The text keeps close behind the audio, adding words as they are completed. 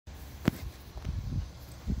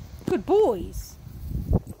Good boys.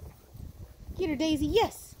 Get her, Daisy.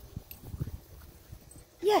 Yes.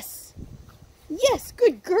 Yes. Yes.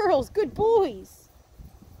 Good girls. Good boys.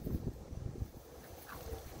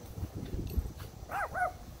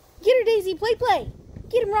 Get her, Daisy. Play, play.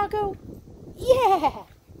 Get him, Rocco. Yeah.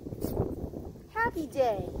 Happy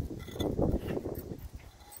day.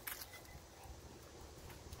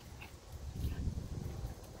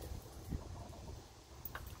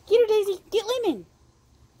 Get her, Daisy. Get Lemon.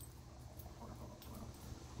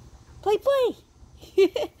 Play, play.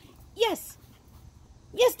 Yes.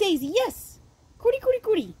 Yes, Daisy. Yes. Cootie, cootie,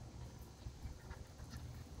 cootie.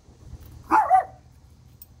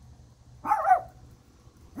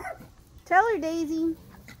 Tell her, Daisy.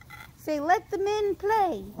 Say, let the men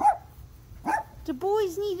play. The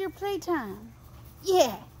boys need their playtime.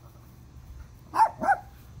 Yeah.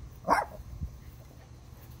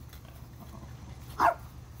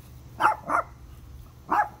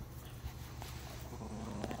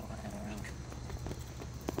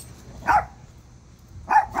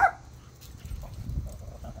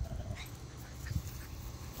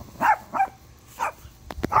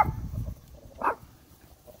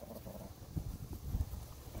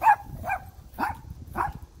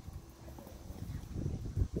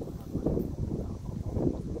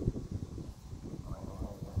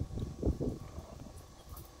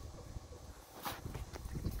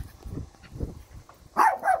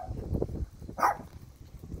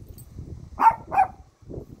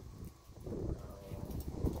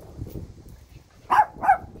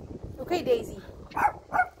 Okay, Daisy.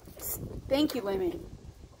 Thank you, Lemon.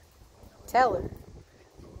 Tell her.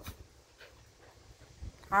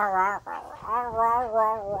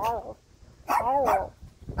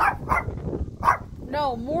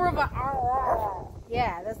 No, more of a.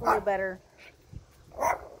 Yeah, that's a little better.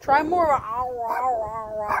 Try more of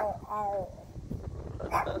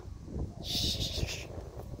a. Shh.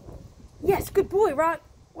 Yes, good boy, Rock.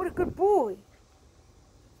 What a good boy.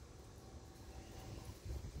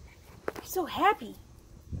 So happy.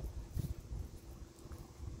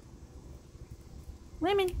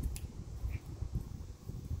 Lemon.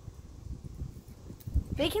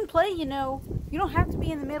 They can play, you know. You don't have to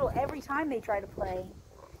be in the middle every time they try to play.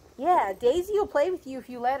 Yeah, Daisy will play with you if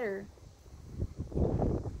you let her.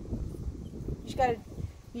 You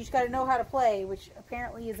just gotta know how to play, which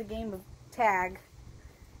apparently is a game of tag.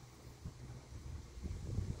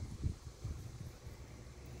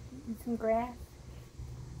 And some grass.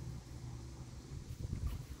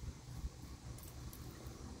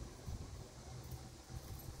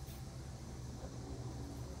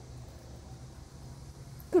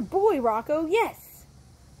 Good boy, Rocco. Yes.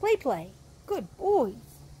 Play, play. Good boys.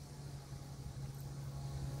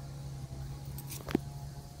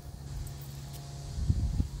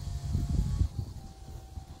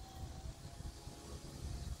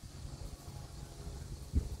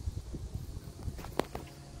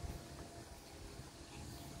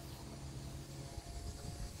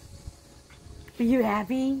 Are you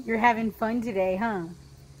happy? You're having fun today, huh?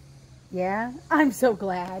 Yeah? I'm so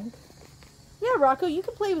glad. Yeah, Rocco, you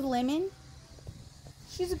can play with Lemon.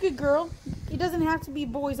 She's a good girl. It doesn't have to be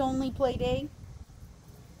boys only play day.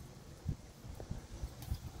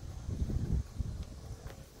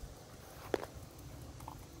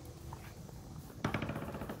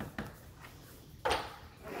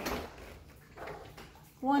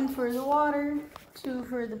 One for the water, two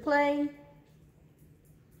for the play.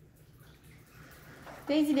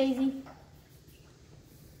 Daisy, Daisy.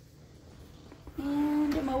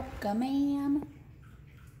 And a mocha, ma'am.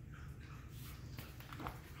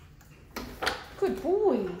 Good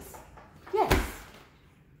boys. Yes.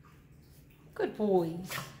 Good boys.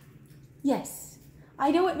 Yes. I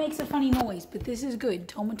know it makes a funny noise, but this is good.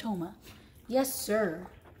 Toma, toma. Yes, sir.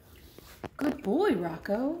 Good boy,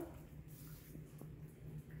 Rocco.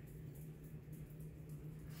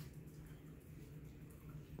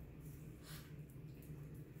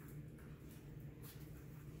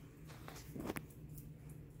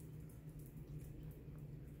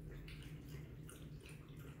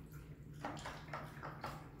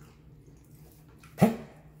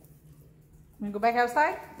 Wanna go back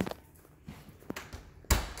outside?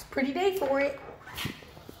 It's a pretty day for it.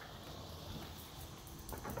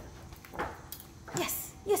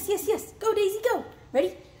 Yes, yes, yes, yes. Go, Daisy, go.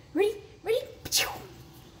 Ready, ready, ready?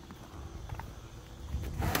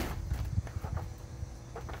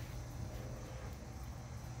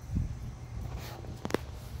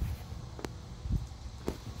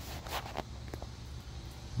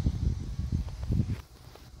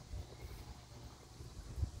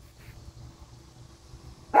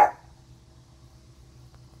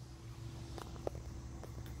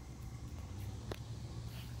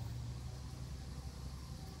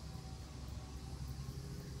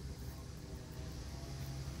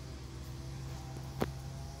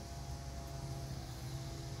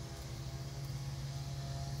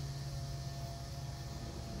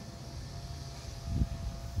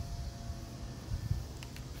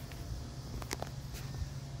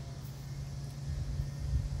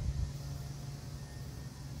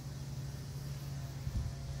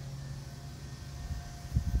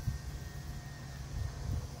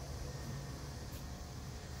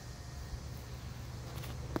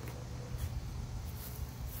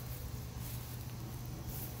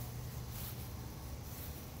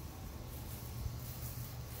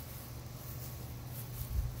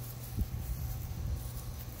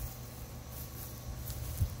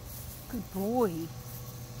 boy.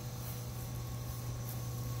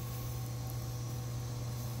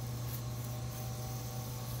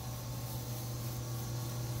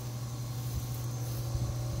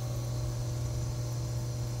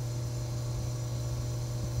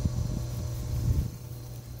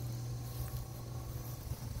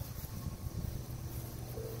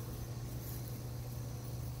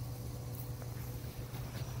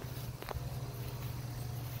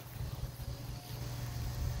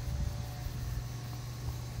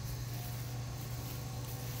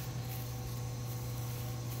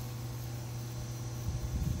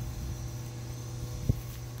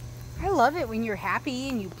 I love it when you're happy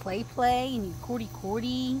and you play and you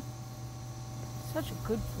courty. Such a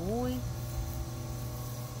good boy.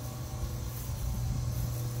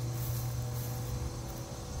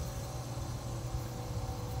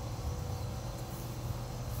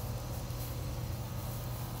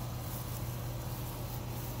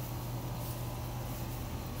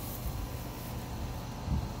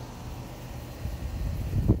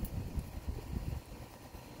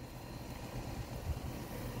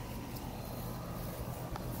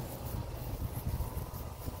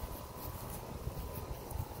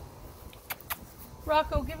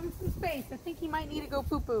 Rocco, give him some space. I think he might need to go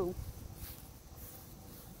poo-poo.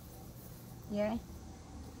 Yeah?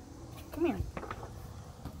 Come here.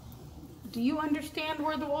 Do you understand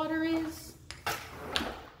where the water is?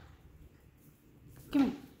 Come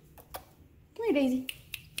here. Come here, Daisy.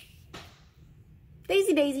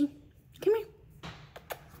 Daisy. Come here.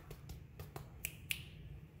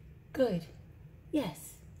 Good.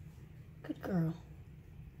 Yes. Good girl.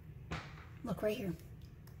 Look right here.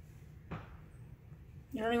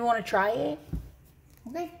 You don't even want to try it?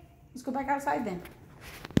 Okay, let's go back outside then.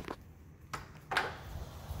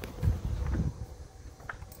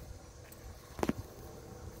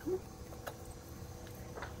 Come on.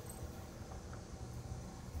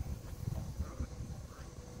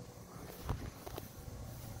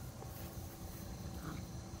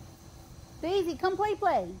 Daisy, come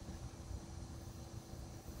play.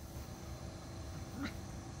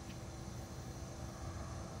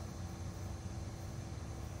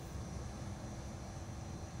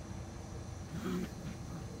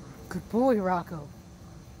 Good boy, Rocco.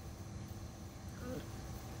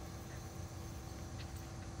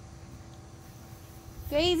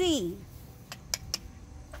 Daisy.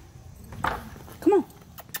 Come on.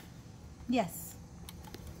 Yes.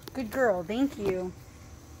 Good girl. Thank you.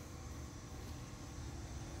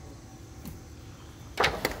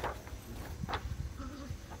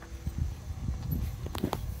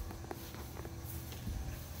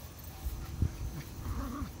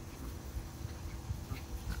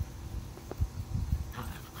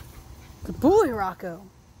 Good boy, Rocco.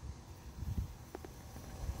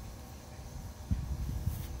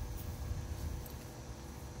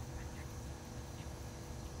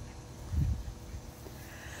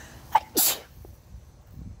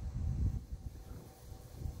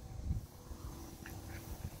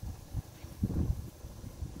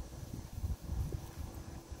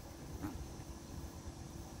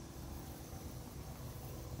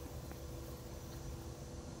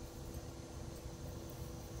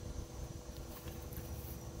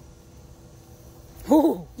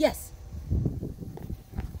 Oh, yes.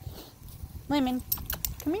 Lemon,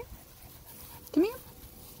 come here. Come here.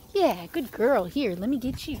 Yeah, good girl. Here, let me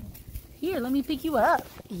get you. Here, let me pick you up.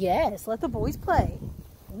 Yes, let the boys play.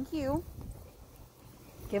 Thank you.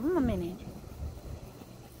 Give them a minute.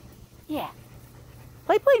 Yeah.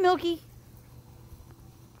 Play, Milky.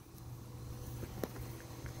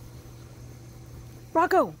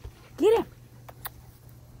 Rocco, get him.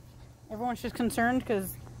 Everyone's just concerned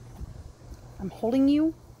because I'm holding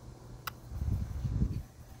you.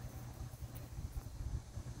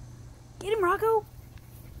 Get him, Rocco.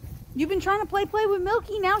 You've been trying to play with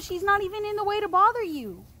Milky. Now she's not even in the way to bother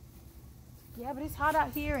you. Yeah, but it's hot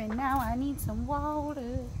out here and now I need some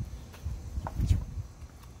water.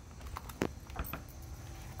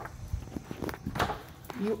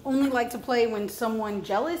 You only like to play when someone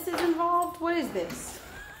jealous is involved? What is this?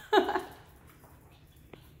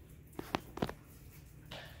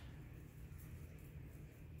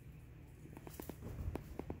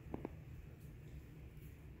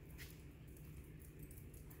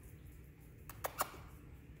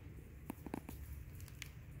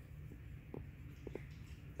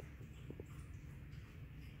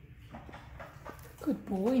 Good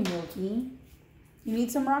boy, Milky. You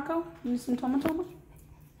need some, Rocco? You need some Toma?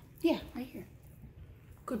 Yeah, right here.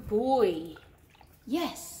 Good boy.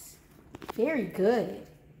 Yes. Very good.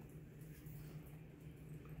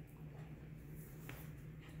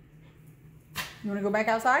 You want to go back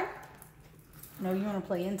outside? No, you want to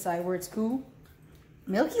play inside where it's cool?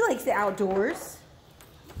 Milky likes the outdoors.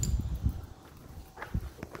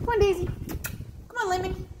 Come on, Daisy. Come on,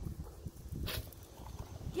 Lemon.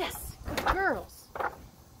 Yes, good girls.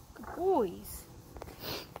 Good boys.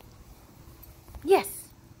 Yes.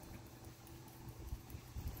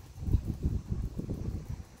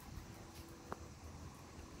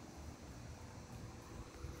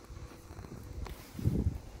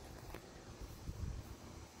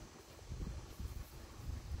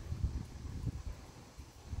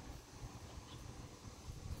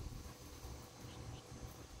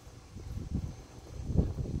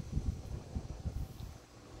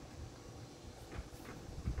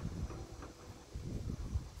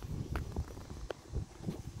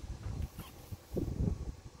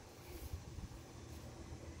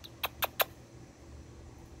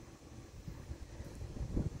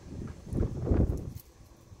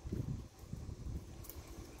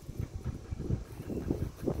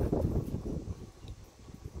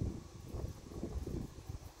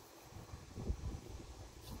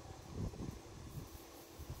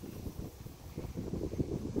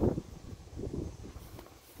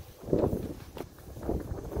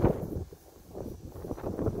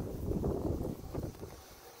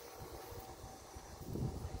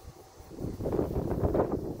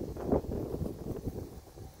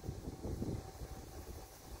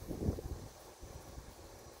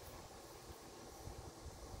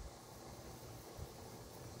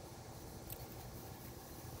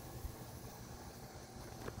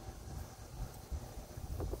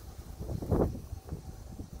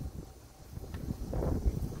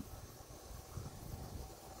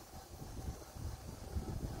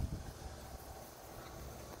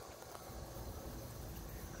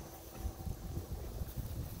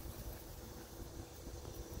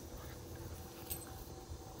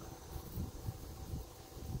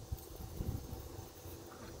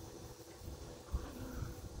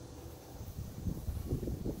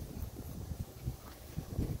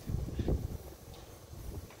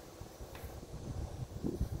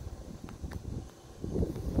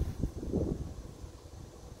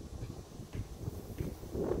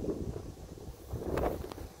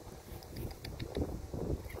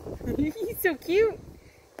 He's so cute.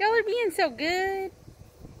 Y'all are being so good.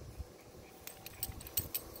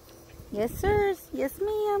 Yes, sirs. Yes,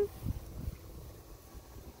 ma'am.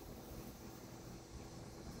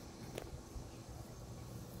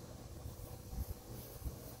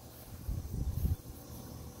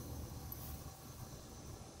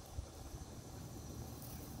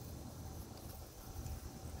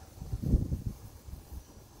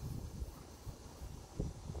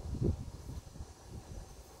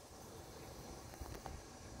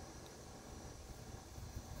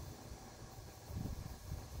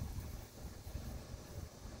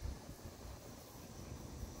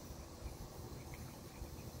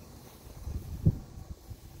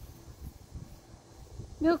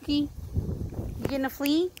 Milky, you getting a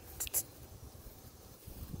flea?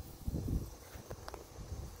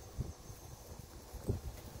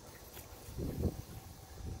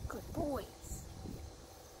 Good boys.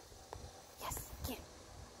 Yes, get him.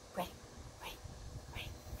 Ready,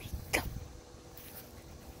 go.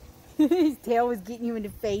 His tail was getting you in the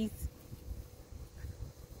face.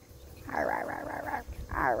 Arr, arr, arr, arr, arr.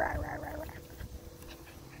 Arr, arr, arr, arr, arr.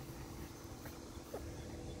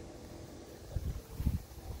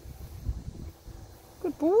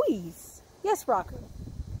 Good boys. Yes, Rocco.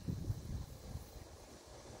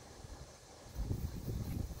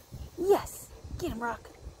 Yes. Get him, Rock.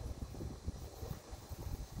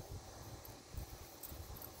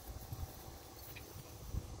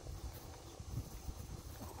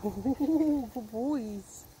 Oh, good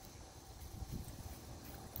boys.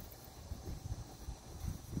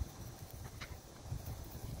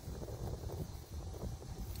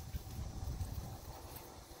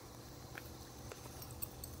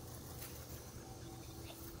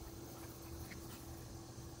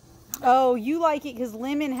 Oh, you like it because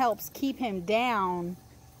Lemon helps keep him down.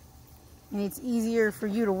 And it's easier for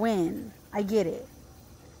you to win. I get it.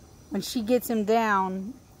 When she gets him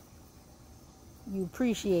down, you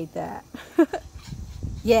appreciate that.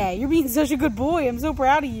 Yeah, you're being such a good boy. I'm so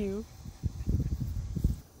proud of you.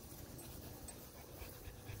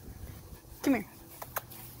 Come here.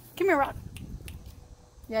 Come here, Rock.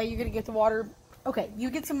 Yeah, you're going to get the water. Okay, you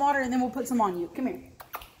get some water and then we'll put some on you. Come here.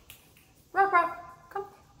 Rock, Rock. Come.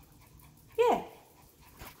 Yeah.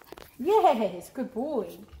 Yes, good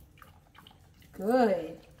boy.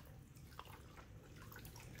 Good.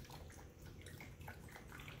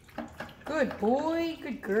 Good boy,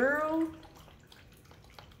 good girl.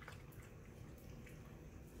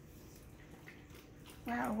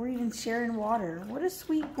 even sharing water. What a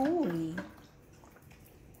sweet boy.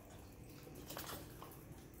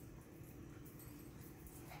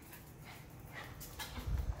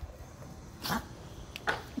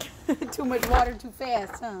 Too much water too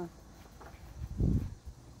fast, huh?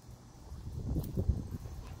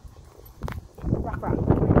 Rock, rock.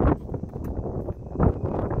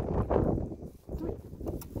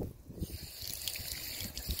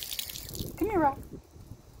 Come here, Rock.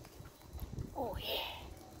 Oh,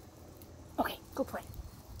 yeah. Okay, go play.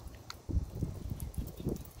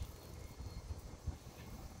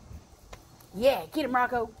 Yeah, get him,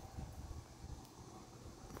 Rocco.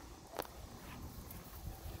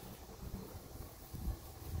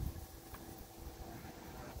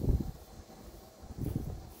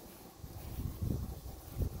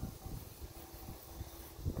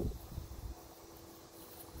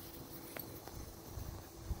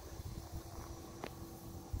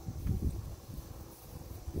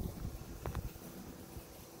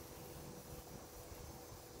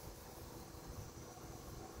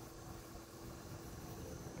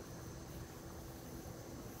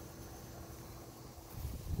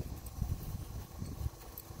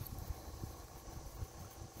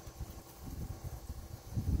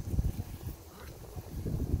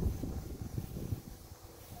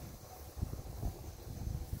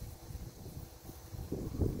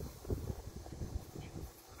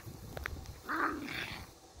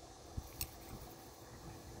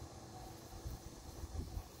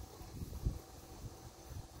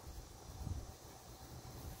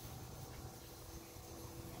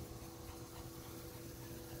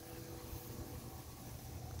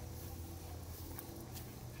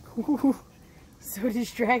 Ooh, so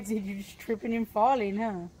distracted, you're just tripping and falling,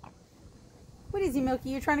 huh? What is he, Milky?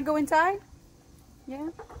 You trying to go inside? Yeah?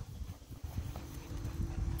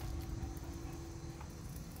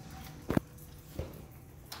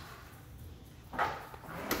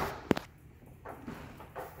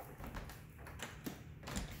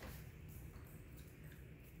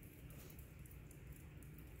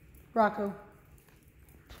 Rocco.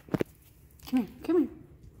 Come here, come here.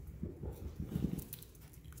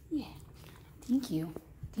 Yeah. Thank you.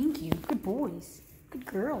 Thank you. Good boys. Good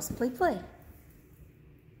girls. Play, play.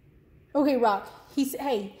 Okay, Rock.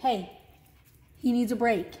 Hey. He needs a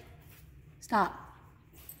break. Stop.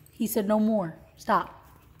 He said no more. Stop.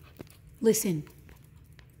 Listen.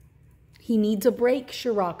 He needs a break,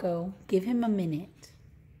 Shirako. Give him a minute.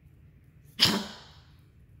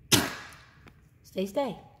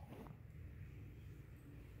 Stay.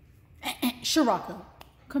 Shirako,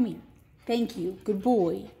 come here. Thank you. Good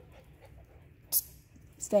boy.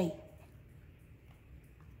 Stay.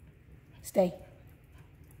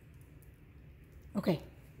 Okay.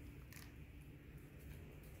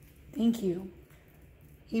 Thank you.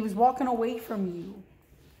 He was walking away from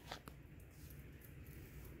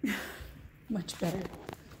you. Much better.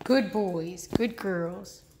 Good boys. Good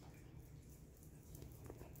girls.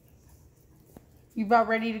 You about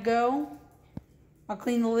ready to go? I'll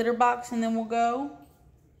clean the litter box and then we'll go.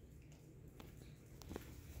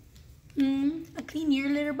 I'll clean your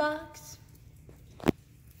litter box.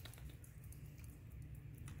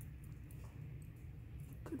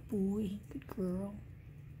 Good boy. Good girl.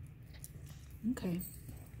 Okay.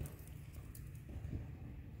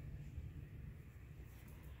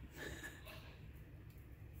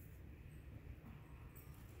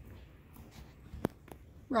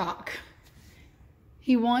 Rock.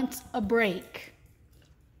 He wants a break.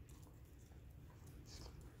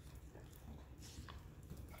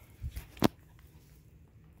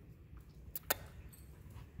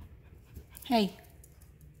 Hey.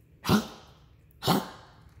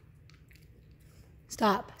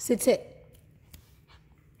 Stop. Sit.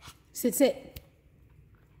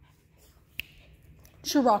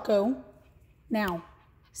 Shirako. Now.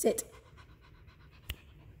 Sit.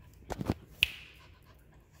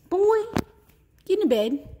 Boy. Get in the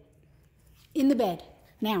bed. In the bed.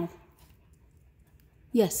 Now.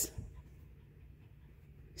 Yes.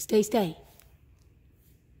 Stay. Stay.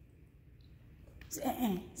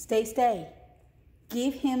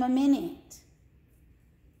 Give him a minute.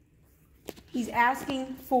 He's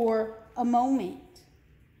asking for a moment.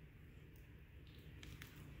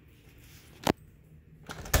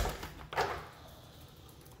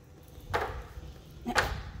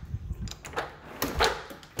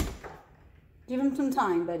 Give him some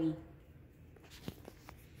time, buddy.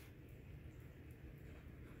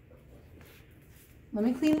 Let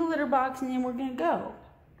me clean the litter box and then we're gonna go.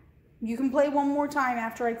 You can play one more time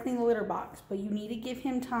after I clean the litter box, but you need to give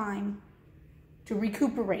him time to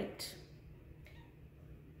recuperate.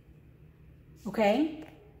 Okay?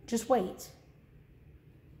 Just wait.